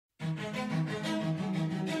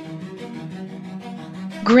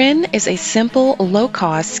Grin is a simple,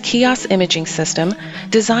 low-cost kiosk imaging system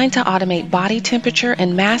designed to automate body temperature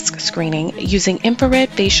and mask screening using infrared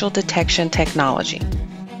facial detection technology.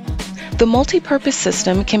 The multi-purpose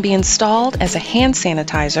system can be installed as a hand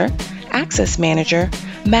sanitizer, access manager,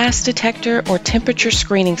 mask detector, or temperature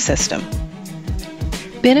screening system.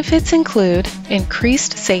 Benefits include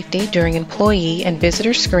increased safety during employee and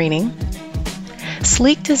visitor screening,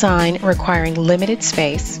 sleek design requiring limited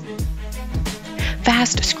space,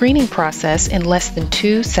 fast screening process in less than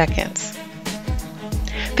 2 seconds.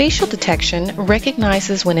 Facial detection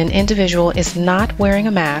recognizes when an individual is not wearing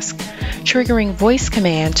a mask, triggering voice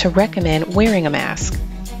command to recommend wearing a mask.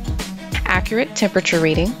 Accurate temperature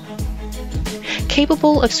reading,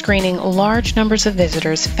 capable of screening large numbers of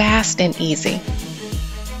visitors fast and easy.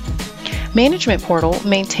 Management portal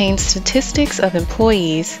maintains statistics of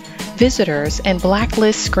employees, visitors, and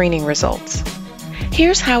blacklist screening results.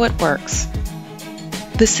 Here's how it works.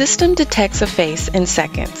 The system detects a face in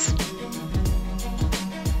seconds.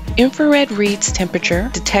 Infrared reads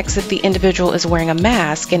temperature, detects if the individual is wearing a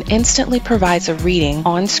mask, and instantly provides a reading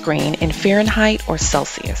on screen in Fahrenheit or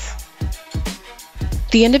Celsius.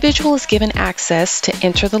 The individual is given access to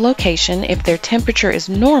enter the location if their temperature is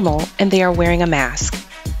normal and they are wearing a mask.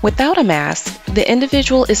 Without a mask, the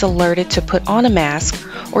individual is alerted to put on a mask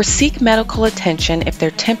or seek medical attention if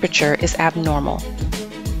their temperature is abnormal.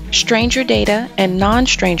 Stranger data and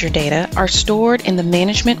non-stranger data are stored in the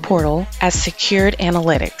management portal as secured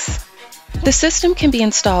analytics. The system can be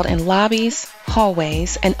installed in lobbies,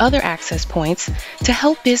 hallways, and other access points to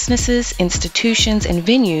help businesses, institutions, and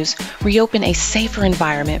venues reopen a safer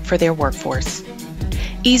environment for their workforce.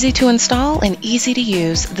 Easy to install and easy to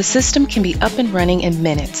use, the system can be up and running in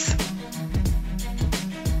minutes.